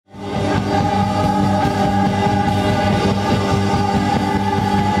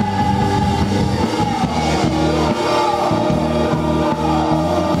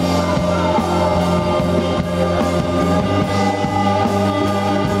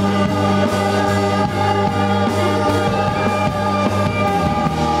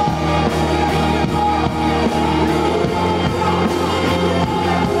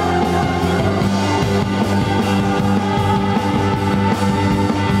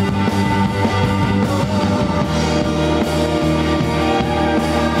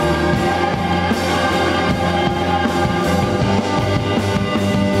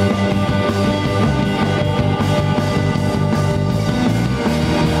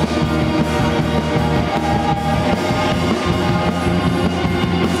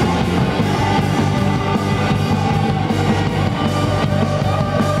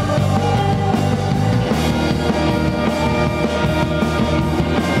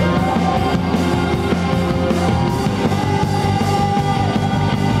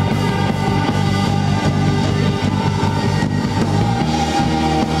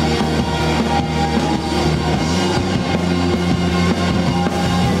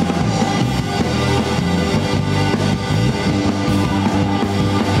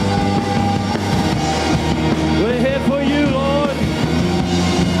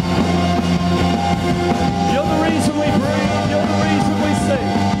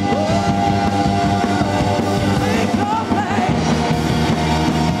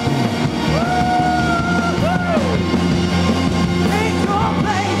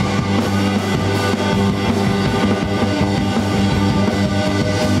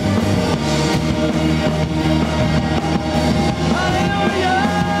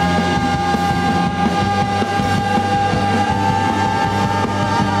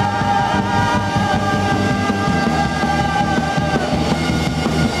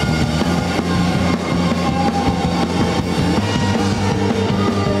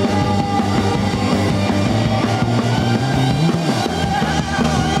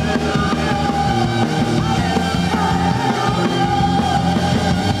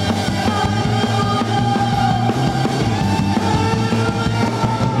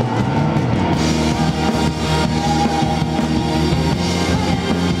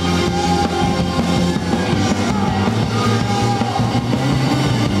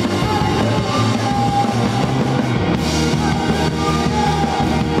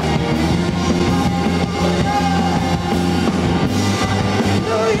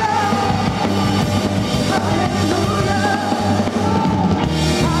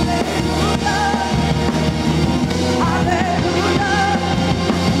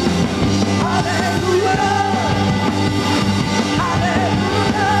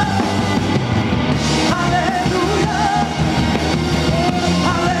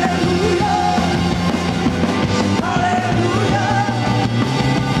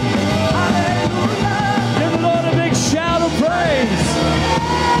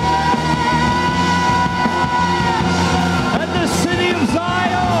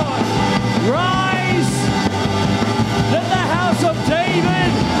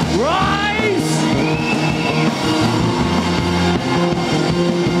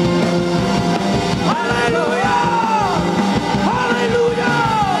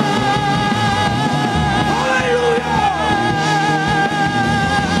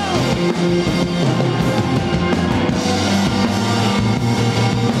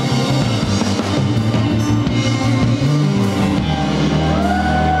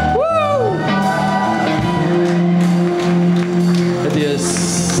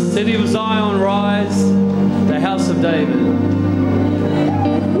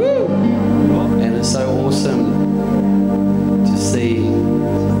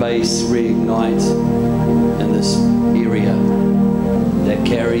place, reignite in this area that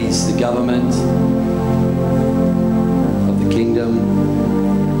carries the government of the kingdom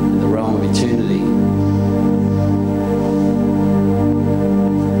in the realm of eternity.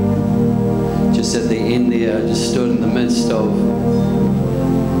 Just at the end there, I just stood in the midst of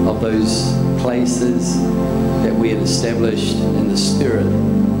those places that we had established in the Spirit.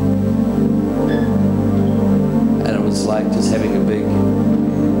 And it was like just having a big,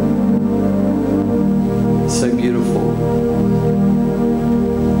 so beautiful.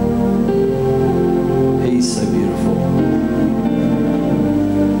 He's so beautiful.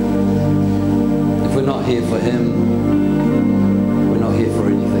 If we're not here for Him, we're not here for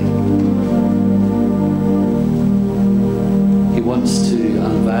anything. He wants to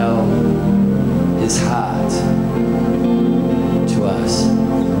unveil His heart to us.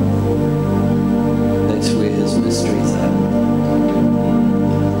 That's where His mysteries are.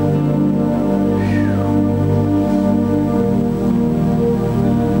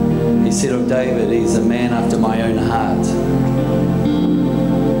 He said of David, he's a man after my own heart.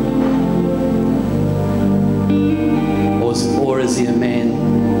 Or is he a man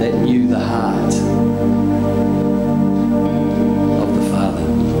that knew the heart of the Father?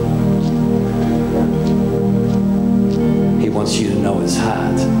 He wants you to know His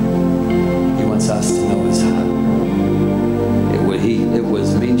heart. He wants us to know His heart. It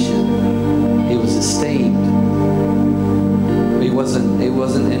was mentioned. He was esteemed. He wasn't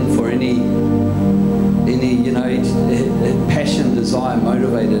in for any you know, passion, desire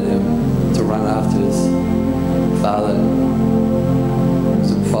motivated him to run after his Father. He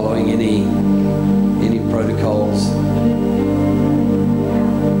wasn't following any protocols.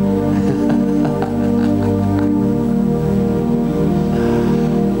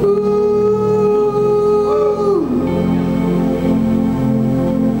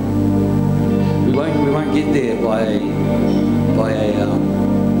 We won't get there by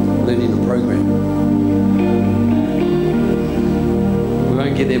learning a program. We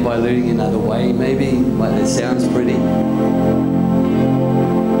won't get there by learning another way, maybe. Like, it sounds pretty,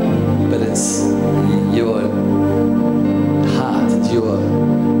 but it's your heart,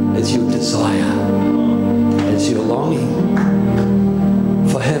 it's your desire, it's your longing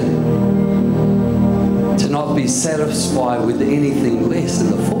for Him, to not be satisfied with anything less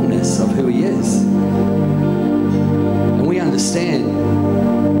than the fullness of who He is. And we understand,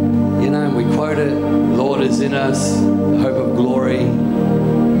 you know, and we quote it, Lord is in us, the hope of glory.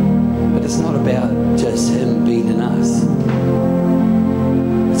 But it's not about just Him being in us.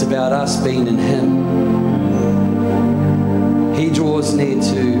 It's about us being in Him. He draws near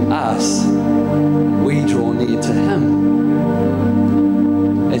to us. We draw near to Him.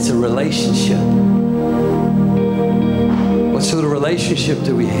 It's a relationship. What sort of relationship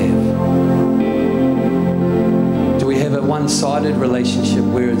do we have? Do we have a one-sided relationship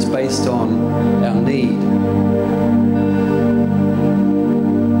where it's based on our need?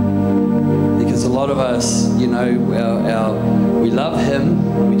 Because a lot of us, you know, we love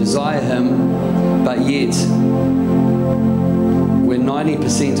Him, we desire Him, but yet we're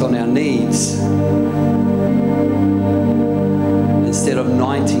 90% on our needs instead of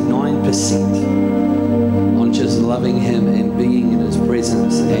 99% on just loving Him and being in His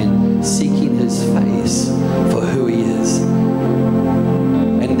presence and seeking His face for who He is.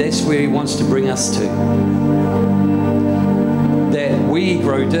 And that's where He wants to bring us to. That we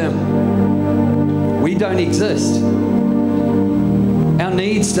grow dim. We don't exist. Our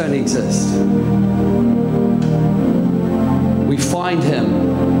needs don't exist. We find Him,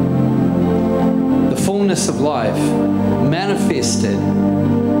 the fullness of life, manifested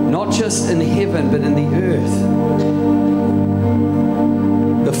not just in heaven but in the earth.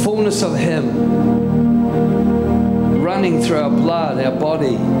 The fullness of Him running through our blood, our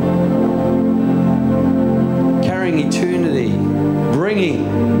body, carrying eternity, bringing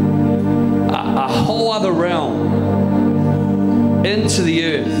a whole other realm into the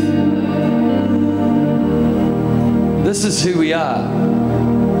earth. This is who we are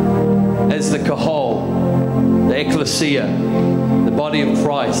as the Kahal, the Ecclesia, the body of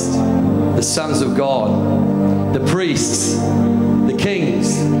Christ, the sons of God, the priests, the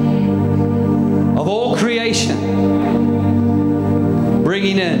kings of all creation,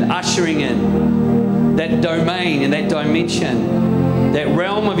 bringing in, ushering in that domain and that dimension, that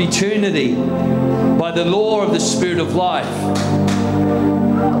realm of eternity by the law of the Spirit of life.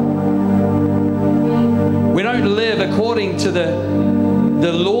 We don't live according to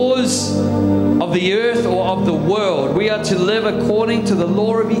the laws of the earth or of the world. We are to live according to the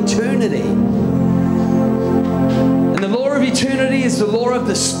law of eternity. And the law of of eternity is the law of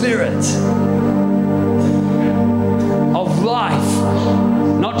the Spirit of life.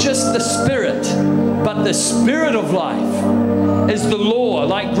 Not just the Spirit, but the Spirit of life is the law,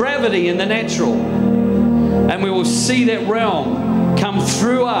 like gravity in the natural. And we will see that realm come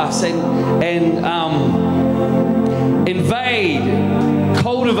through us and invade,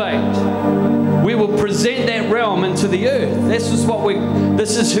 cultivate. We will present that realm into the earth. This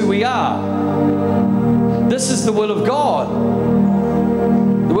is who we are. This is the will of God.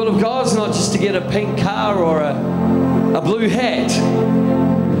 The will of God is not just to get a pink car or a blue hat.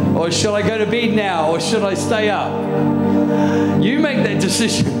 Or shall I go to bed now? Or should I stay up? You make that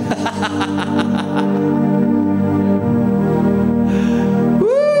decision.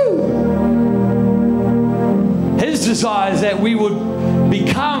 Woo! His desire is that we would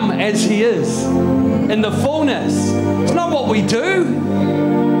become as He is in the fullness. It's not what we do,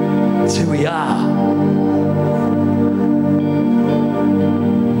 it's who we are.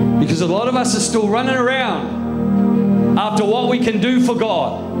 Because a lot of us are still running around after what we can do for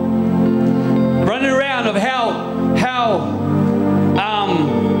God. Running around of how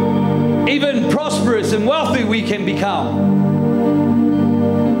even prosperous and wealthy we can become.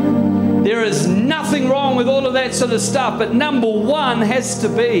 There is nothing wrong with all of that sort of stuff, but number one has to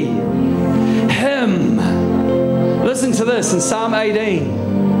be Him. Listen to this in Psalm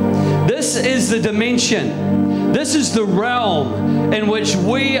 18. This is the dimension. This is the realm in which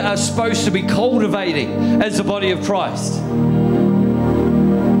we are supposed to be cultivating as the body of Christ.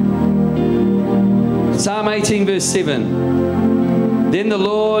 Psalm 18 verse 7. Then the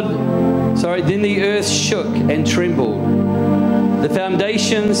earth shook and trembled. The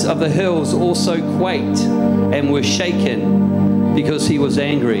foundations of the hills also quaked and were shaken because He was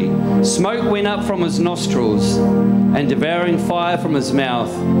angry. Smoke went up from His nostrils and devouring fire from His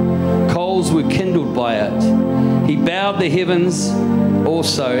mouth. Coals were kindled by it. He bowed the heavens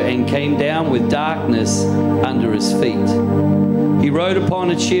also and came down with darkness under His feet. He rode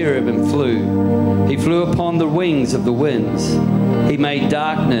upon a cherub and flew. He flew upon the wings of the winds. He made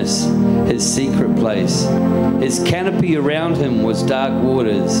darkness His secret place. His canopy around Him was dark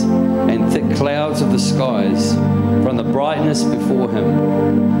waters and thick clouds of the skies from the brightness before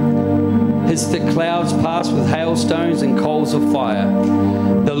Him. His thick clouds passed with hailstones and coals of fire.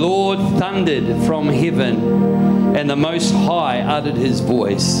 The Lord thundered from heaven, and the Most High uttered His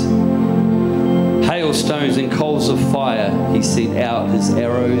voice. Hailstones and coals of fire, He sent out His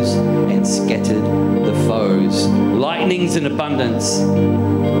arrows and scattered the foes. Lightnings in abundance,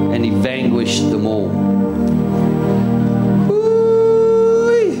 and He vanquished them all.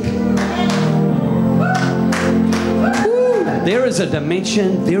 There is a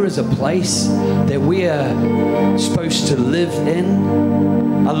dimension, there is a place that we are supposed to live in.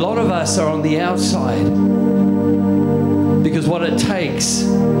 A lot of us are on the outside because what it takes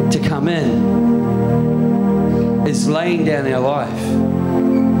to come in is laying down our life,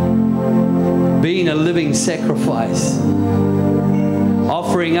 being a living sacrifice,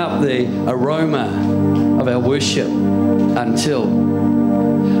 offering up the aroma of our worship until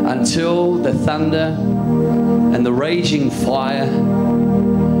the thunder and the raging fire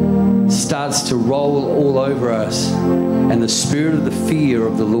starts to roll all over us, and the spirit of the fear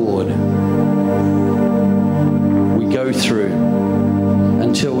of the Lord we go through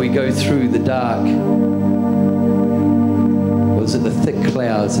until we go through the dark. Was it the thick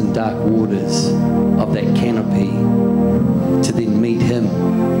clouds and dark waters of that canopy to then meet Him?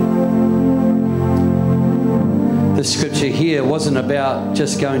 The scripture here wasn't about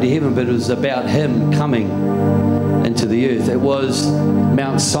just going to heaven, but it was about Him coming into the earth. It was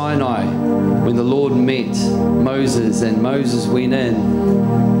Mount Sinai when the Lord met Moses, and Moses went in,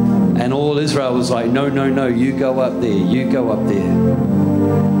 and all Israel was like, no, no, no, you go up there, you go up there.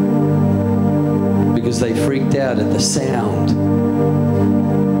 Because they freaked out at the sound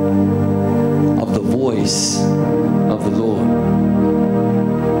of the voice of the Lord.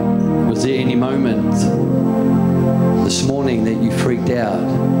 Was there any moment this morning that you freaked out,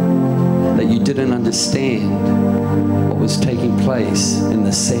 that you didn't understand what was taking place in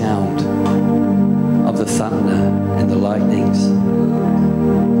the sound of the thunder and the lightnings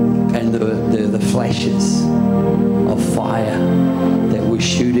and the flashes of fire that were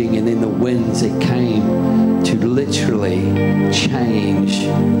shooting, and then the winds that came to literally change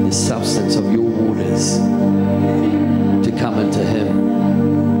the substance of your waters to come into Him,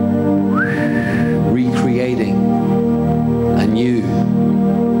 recreating anew,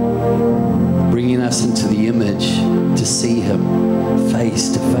 bringing us into the image to see Him face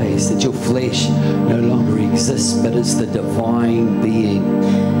to face, that your flesh no longer exists, but it's the divine being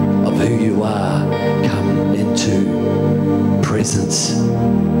of who you are, come into presence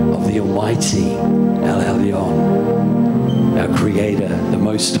of the Almighty El Elyon, our Creator, the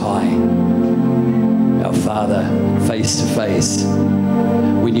Most High, our Father, face to face.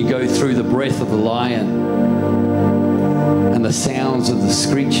 When you go through the breath of the lion and the sounds of the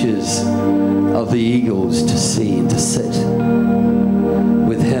screeches of the eagles, to see and to sit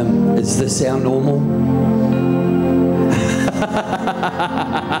with Him, is this our normal?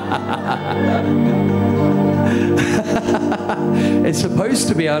 It's supposed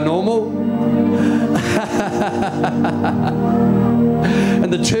to be our normal.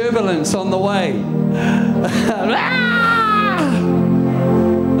 And the turbulence on the way.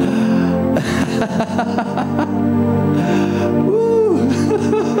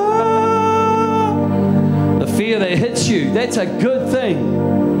 The fear that hits you, that's a good thing.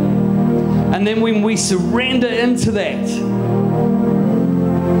 And then when we surrender into that,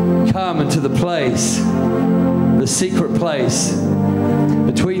 come into the place, the secret place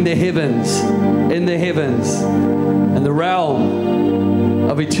between the heavens, in the heavens, and the realm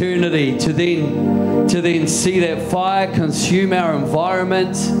of eternity, to then see that fire consume our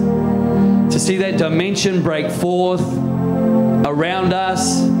environment, to see that dimension break forth around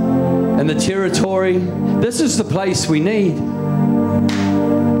us and the territory. This is the place we need.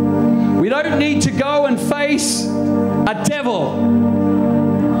 We don't need to go and face a devil.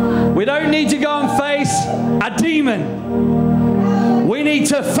 We don't need to go and face a demon. We need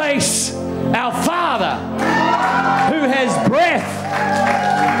to face our Father who has breath,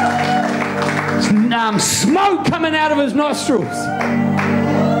 smoke coming out of His nostrils,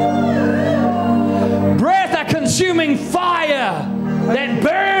 breath, a consuming fire that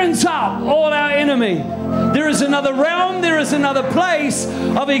burns up all our enemy. There is another realm, there is another place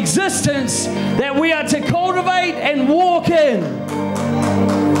of existence that we are to cultivate and walk in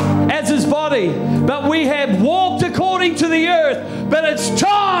as His body. But we have walked according to the earth, but it's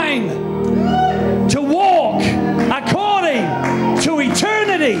time to walk according to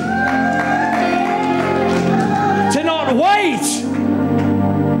eternity. To not wait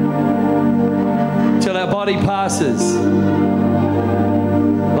till our body passes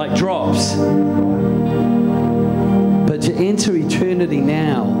like drops, but to enter eternity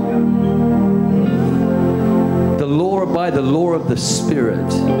now. By the law of the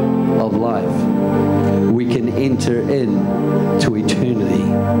Spirit of life, we can enter into eternity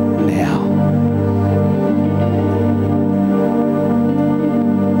now.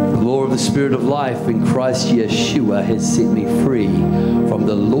 The law of the Spirit of life in Christ Yeshua has set me free from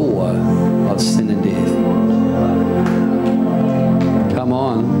the law of sin and death. Come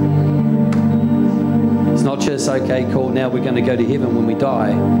on. It's not just, okay, cool, now we're going to go to heaven when we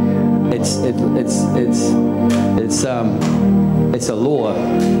die. It's a law.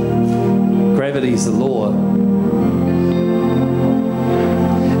 Gravity's the law.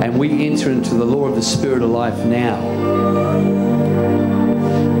 And we enter into the law of the Spirit of life now.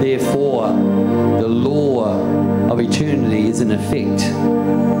 Therefore, the law of eternity is in effect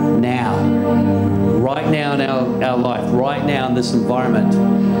now. Right now in our life, right now in this environment.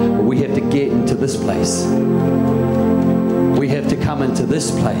 But we have to get into this place. We have to come into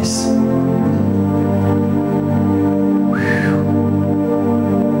this place.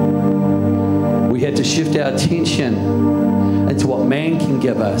 We had to shift our attention into what man can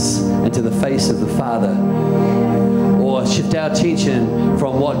give us, into the face of the Father. Or shift our attention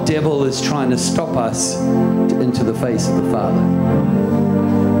from what devil is trying to stop us into the face of the Father.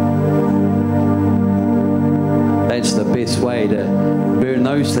 That's the best way to burn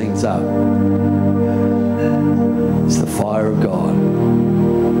those things up. It's the fire of God,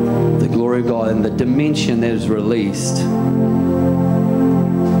 the glory of God, and the dimension that is released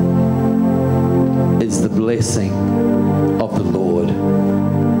is the blessing of the Lord.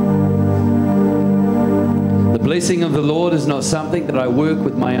 The blessing of the Lord is not something that I work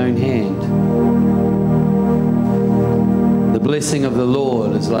with my own hand. The blessing of the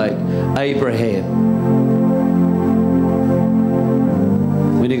Lord is like Abraham.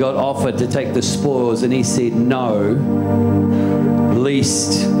 When he got offered to take the spoils and he said no,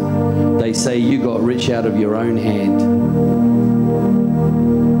 lest they say you got rich out of your own hand.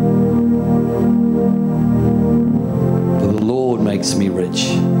 For the Lord makes me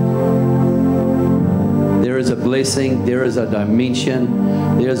rich. There is a blessing, there is a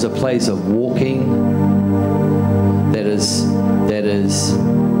dimension, there is a place of walking that is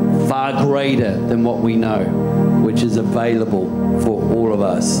far greater than what we know, which is available for all of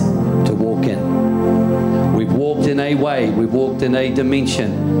us to walk in. We've walked in a way, we've walked in a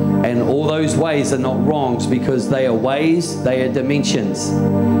dimension. And all those ways are not wrongs, because they are ways, they are dimensions.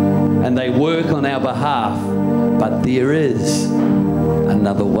 And they work on our behalf. But there is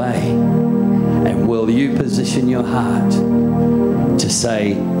another way. And will you position your heart to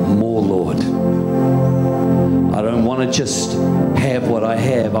say, more, Lord? I don't want to just have what I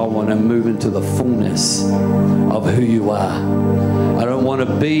have. I want to move into the fullness of who you are. I don't want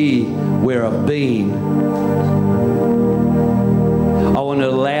to be where I've been. I want to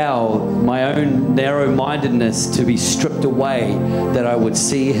allow my own narrow-mindedness to be stripped away, that I would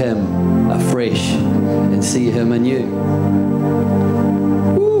see Him afresh and see Him anew.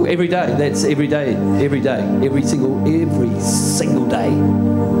 Woo, every day. That's every day. Every day. Every single day.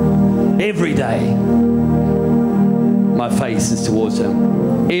 Every day. My face is towards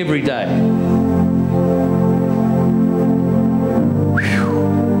Him. Every day. Whew.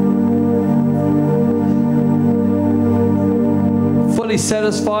 Fully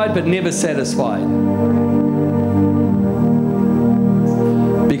satisfied, but never satisfied.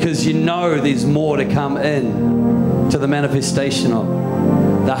 Because you know there's more to come in to the manifestation of.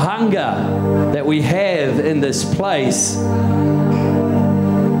 The hunger that we have in this place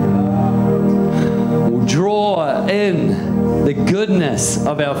will draw in the goodness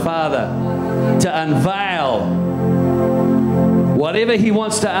of our Father to unveil whatever He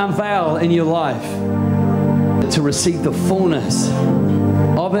wants to unveil in your life, to receive the fullness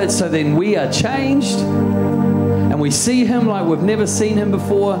of it, so then we are changed and we see Him like we've never seen Him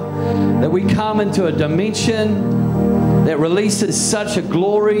before, that we come into a dimension that releases such a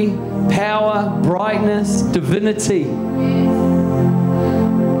glory, power, brightness, divinity.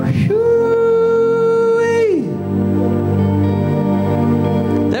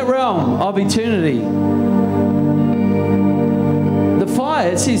 That realm of eternity. The fire,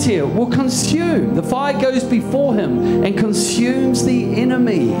 it says here, will consume. The fire goes before Him and consumes the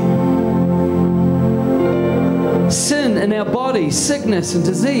enemy. Sin in our body, sickness and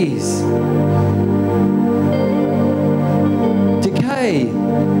disease.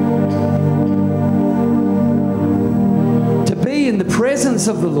 To be in the presence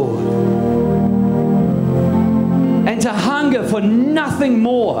of the Lord and to hunger for nothing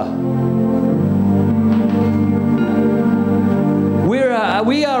more.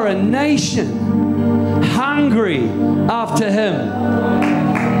 We are a nation hungry after Him.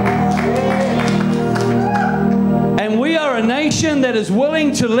 And we are a nation that is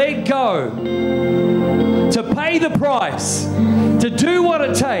willing to let go, to pay the price, to do what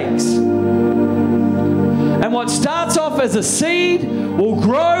it takes. And what starts off as a seed will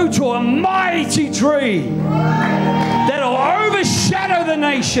grow to a mighty tree that will overshadow the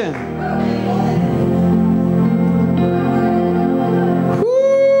nation.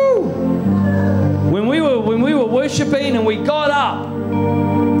 Woo! When we were worshiping and we got up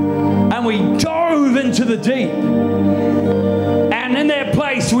and we dove into the deep, and in that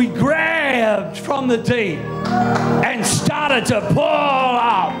place we grabbed from the deep and started to pull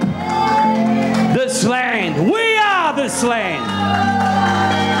up this land. We are this land.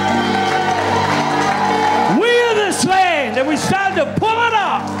 We are this land. And we started to pull it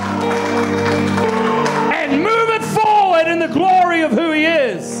up and move it forward in the glory of who He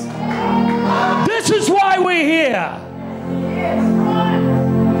is. This is why we're here.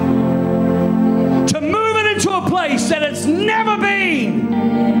 To move it into a place that it's never been.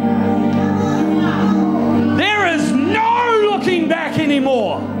 There is no looking back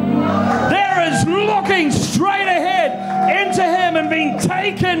anymore. There is looking straight ahead into Him and being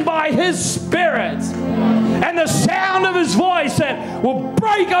taken by His Spirit and the sound of His voice that will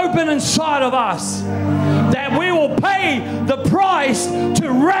break open inside of us, that we will pay the price to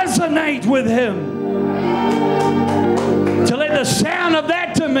resonate with Him, to let the sound of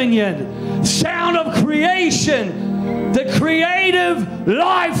that dominion, sound of creation, the creative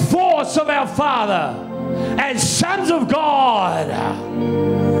life force of our Father as sons of God.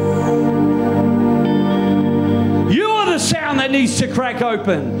 You are the sound that needs to crack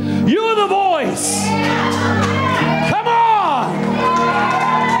open. You are the voice. Come on.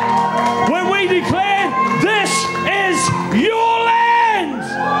 When we declare, this is your land.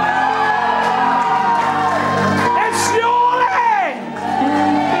 It's your land.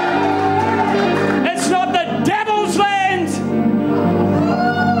 It's not the devil's land.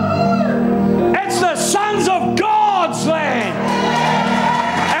 It's the sons of God's land.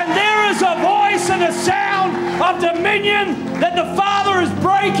 And there is a voice and a sound of dominion that the Father is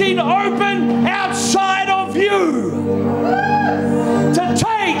breaking open outside of you to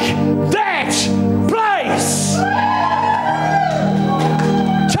take that place.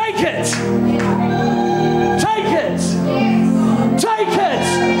 Take it. Take it.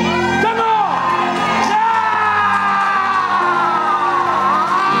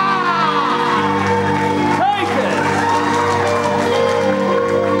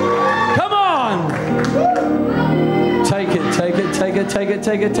 take it,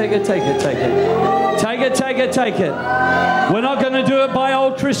 take it, take it, take it, take it. Take it, take it, take it. We're not going to do it by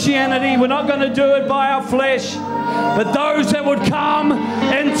old Christianity. We're not going to do it by our flesh. But those that would come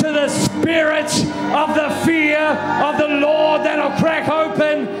into the spirit of the fear of the Lord, that'll crack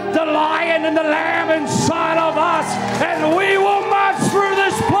open the lion and the lamb inside of us, and we will march through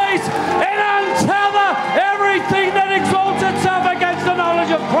this place and untether everything that exalts itself against the knowledge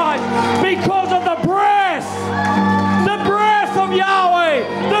of Christ, because of the breath of Yahweh,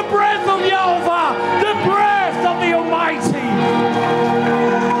 the breath of Jehovah, the breath of the Almighty.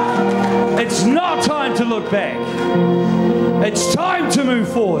 It's not time to look back. It's time to move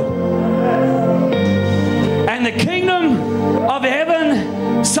forward. And the kingdom of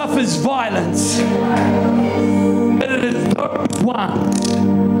heaven suffers violence. But it is those ones,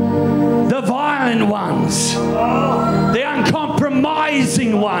 the violent ones, the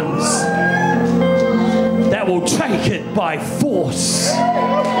uncompromising ones, that will take it by force.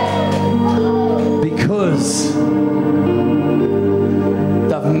 Because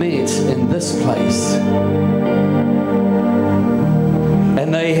they've met in this place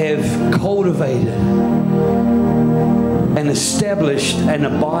and they have cultivated and established an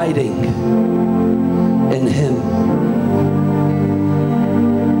abiding in Him.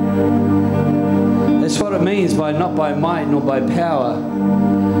 That's what it means by not by might nor by power,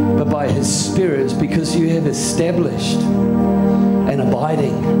 but by His Spirit. It's because you have established an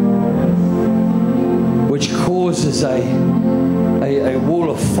abiding, which causes a wall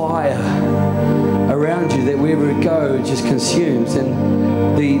of fire around you that wherever it goes, it just consumes. And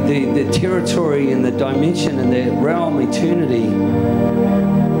the territory and the dimension and the realm, eternity,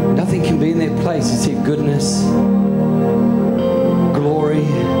 nothing can be in that place except goodness, glory,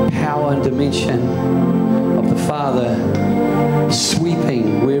 power, and dimension of the Father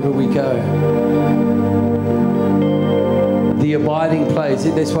sweeping wherever we go. The abiding place.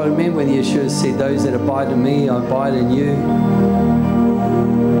 That's what I meant when Yeshua said, those that abide in me, I abide in you.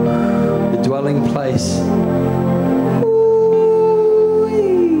 The dwelling place.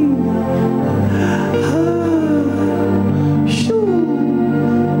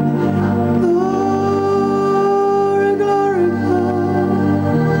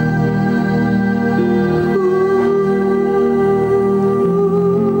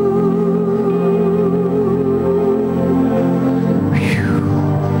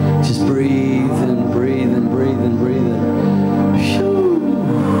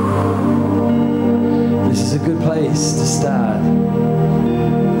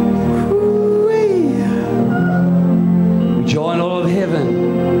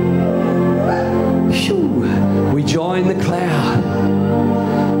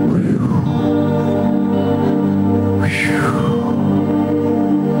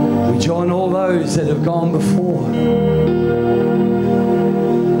 That have gone before,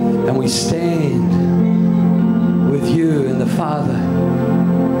 and we stand with you and the Father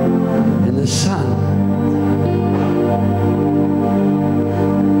and the Son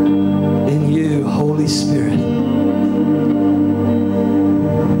in you, Holy Spirit,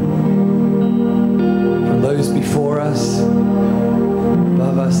 from those before us,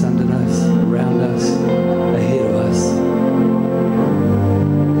 above us, under us, around us, ahead of us.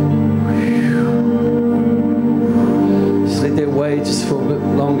 Let that wait just for a bit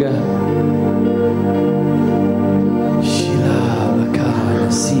longer. Shila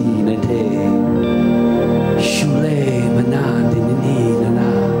makana sinate, shule manandi nina,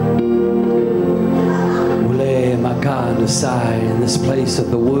 ule makana sai in this place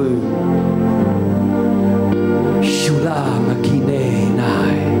of the womb. Shula makine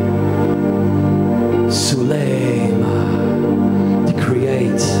nai, sulema to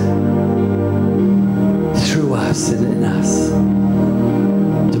create through us and in us,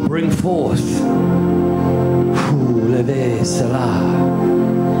 to bring forth leve salah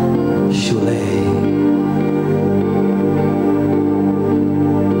shulei.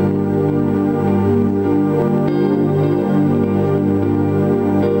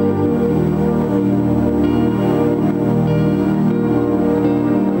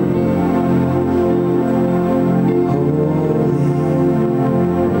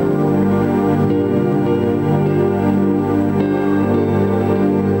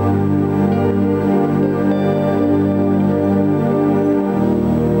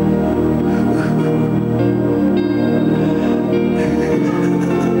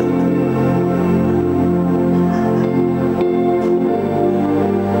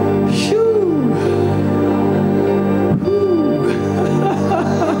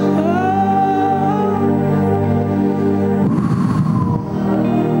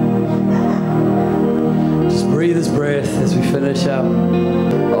 up.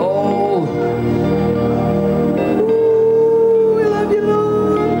 Oh. Ooh, we love you,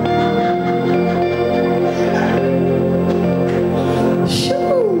 Lord.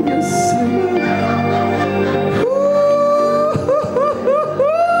 Shoo, yes, sir.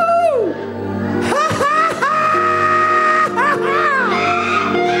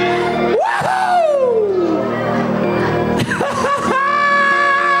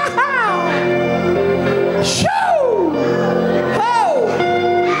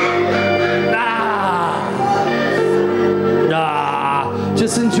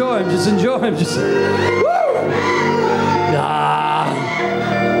 Just enjoy him. Just enjoy him. Just woo! Nah.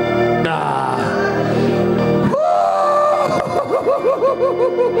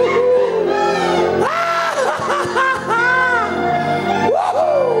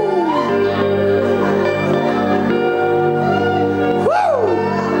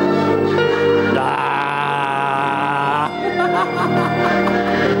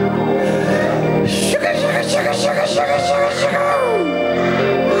 Sugar, sugar, sugar, sugar, sugar, sugar, sugar.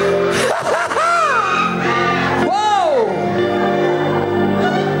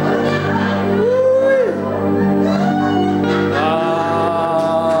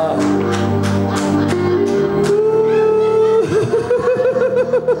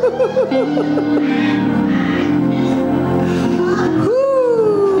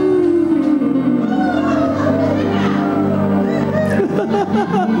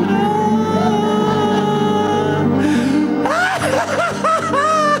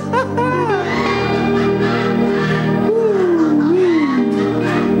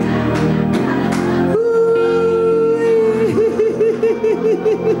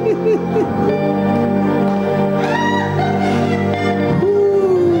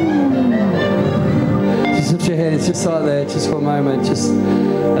 Just lift your hands just like that, just for a moment. Just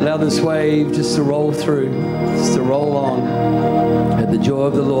allow this wave just to roll through, just to roll on. Let the joy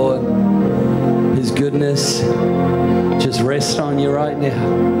of the Lord, His goodness, just rest on you right now.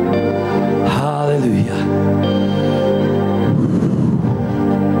 Hallelujah.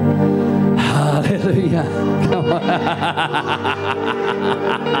 Hallelujah. Come on.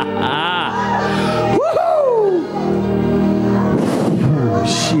 Woohoo!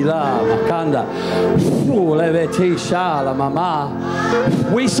 Shila Makanda. Leveti Shala Mama.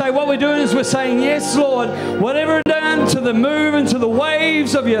 We say what we're doing is we're saying, yes, Lord, whatever done to the move and to the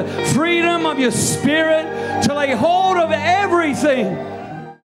waves of your freedom, of your spirit, to lay hold of everything